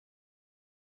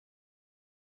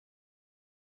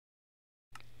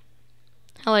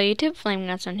Hello YouTube,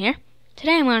 Redstone here.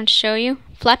 Today I'm going to show you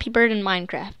Flappy Bird in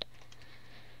Minecraft.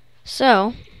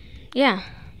 So, yeah,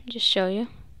 just show you.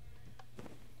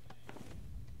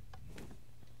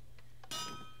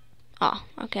 Oh,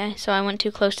 okay, so I went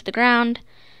too close to the ground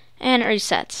and it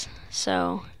resets.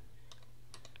 So,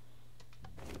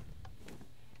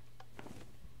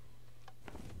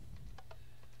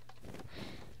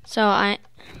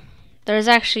 there's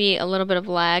actually a little bit of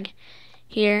lag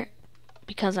here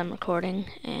because I'm recording,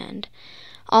 and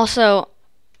also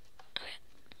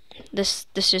this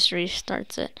just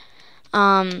restarts it.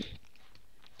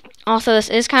 Also, this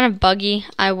is kind of buggy.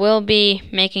 I will be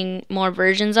making more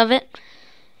versions of it,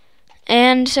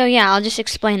 and so yeah, I'll just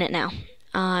explain it now.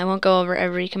 I won't go over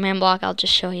every command block. I'll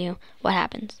just show you what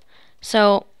happens.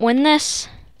 So when this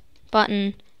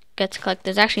button gets clicked,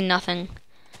 there's actually nothing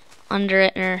under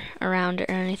it or around it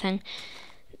or anything.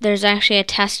 There's actually a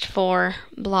test for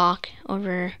block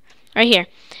over right here.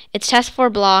 It's test for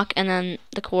block and then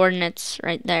the coordinates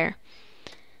right there.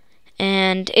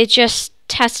 And it just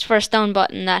tests for a stone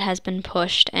button that has been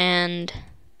pushed, and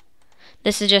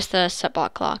this is just the set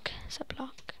block clock.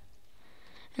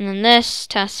 And then this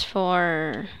tests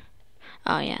for,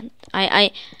 oh yeah,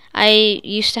 I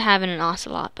used to have it in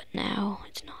Ocelot, but now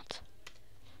it's not.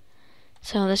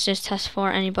 So this just tests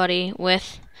for anybody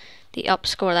with the up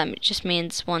score. That just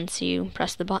means once you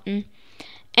press the button.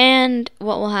 And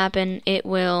what will happen, it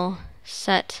will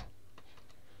set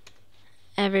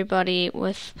everybody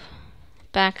with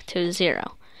back to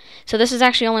 0. So this is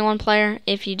actually only one player.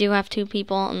 If you do have 2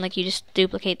 people and like you just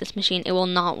duplicate this machine, it will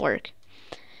not work.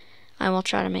 I will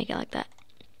try to make it like that.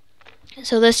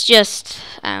 So this just,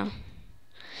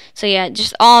 so yeah,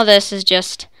 just all this is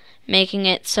just making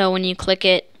it so when you click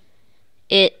it,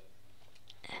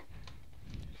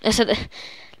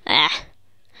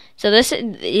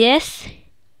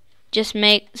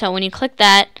 so when you click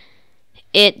that,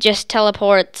 it just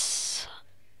teleports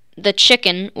the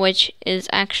chicken, which is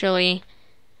actually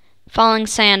falling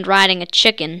sand riding a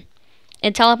chicken.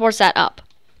 It teleports that up.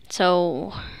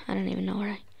 So I don't even know where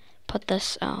I put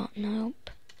this. Oh, nope.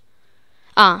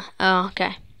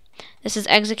 Okay. This is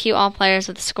execute all players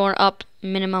with a score up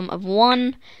minimum of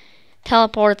 1.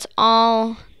 Teleports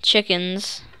all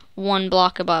chickens 1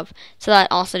 block above. So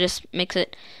that also just makes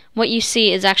it, what you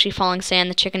see is actually falling sand.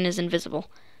 The chicken is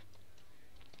invisible.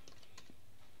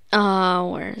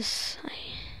 Where's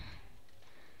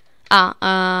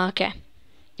okay.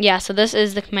 Yeah, so this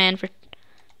is the command for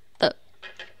the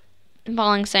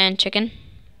falling sand chicken.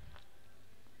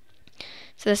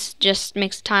 So this just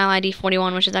makes tile ID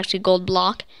 41, which is actually gold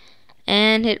block,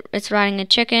 and it's riding a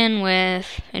chicken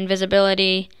with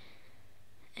invisibility,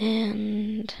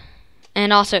 and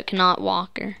also it cannot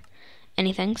walk or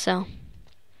anything. So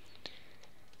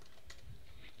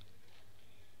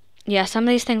yeah, some of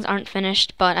these things aren't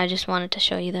finished, but I just wanted to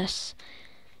show you this.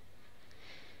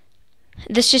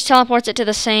 This just teleports it to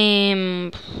the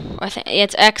same, I think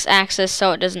it's x-axis,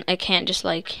 so it can't just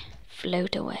like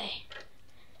float away.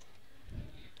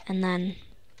 And then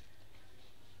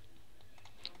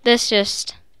this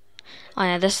just, oh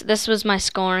yeah, this was my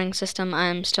scoring system.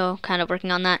 I'm still kind of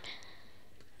working on that.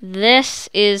 This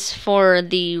is for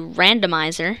the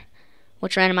randomizer,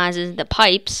 which randomizes the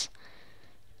pipes.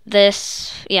 So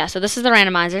this is the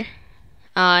randomizer.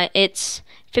 It's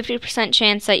 50%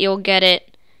 chance that you'll get it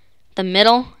the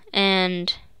middle,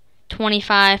 and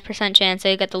 25% chance that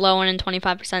you get the low one, and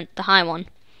 25% the high one.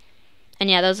 And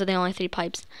yeah, those are the only 3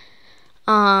 pipes.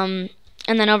 And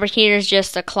then over here is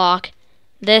just a clock.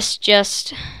 This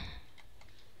just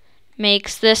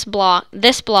makes this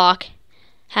block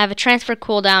have a transfer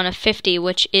cooldown of 50,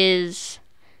 which is,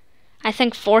 I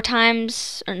think 5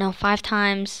 times.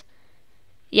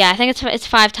 Yeah, I think it's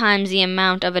 5 times the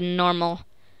amount of a normal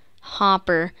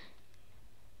hopper.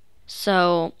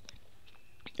 So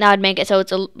that would make it so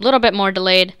it's a little bit more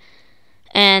delayed.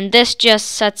 And this just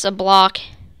sets a block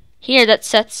here that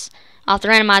sets off the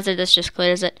randomizer. This just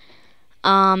clears it.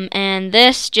 And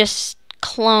this just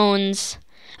clones.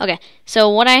 Okay, so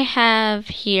what I have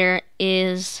here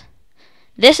is,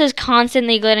 this is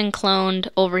constantly getting cloned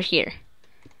over here.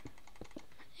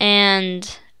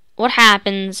 And what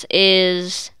happens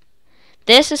is,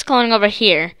 this is cloning over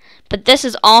here, but this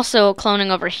is also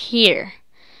cloning over here.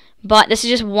 But this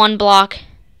is just 1 block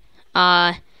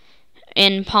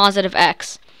in positive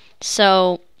X,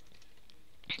 so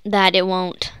that it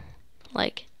won't,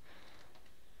 like,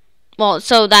 well,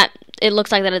 so that it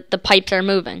looks like that the pipes are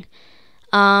moving.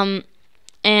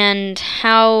 And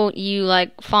how you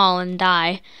like fall and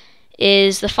die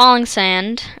is the falling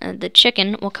sand, the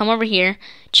chicken will come over here.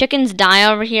 Chickens die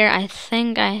over here.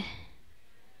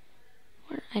 Where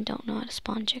I don't know how to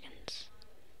spawn chickens.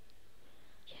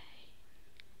 Yay.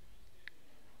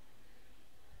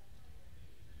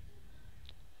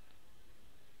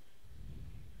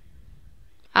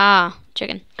 Ah,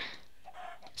 chicken.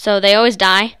 So they always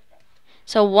die.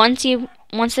 So once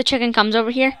the chicken comes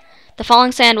over here, the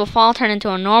falling sand will turn into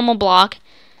a normal block,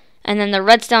 and then the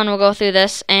redstone will go through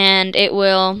this, and it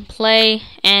will play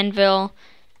anvil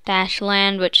dash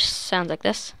land, which sounds like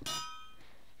this.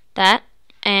 That,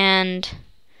 and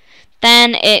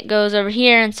then it goes over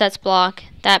here and sets block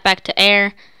that back to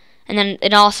air, and then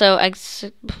it also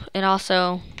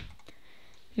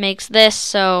makes this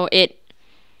so it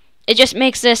just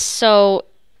makes this so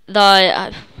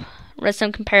the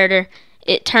redstone comparator,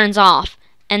 it turns off,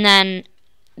 and then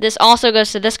this also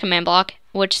goes to this command block,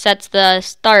 which sets the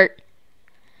start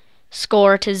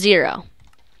score to 0.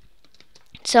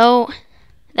 So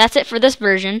that's it for this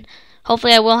version.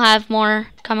 Hopefully I will have more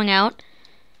coming out,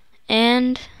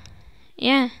 and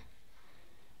yeah,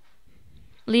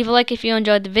 leave a like if you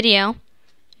enjoyed the video.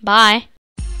 Bye.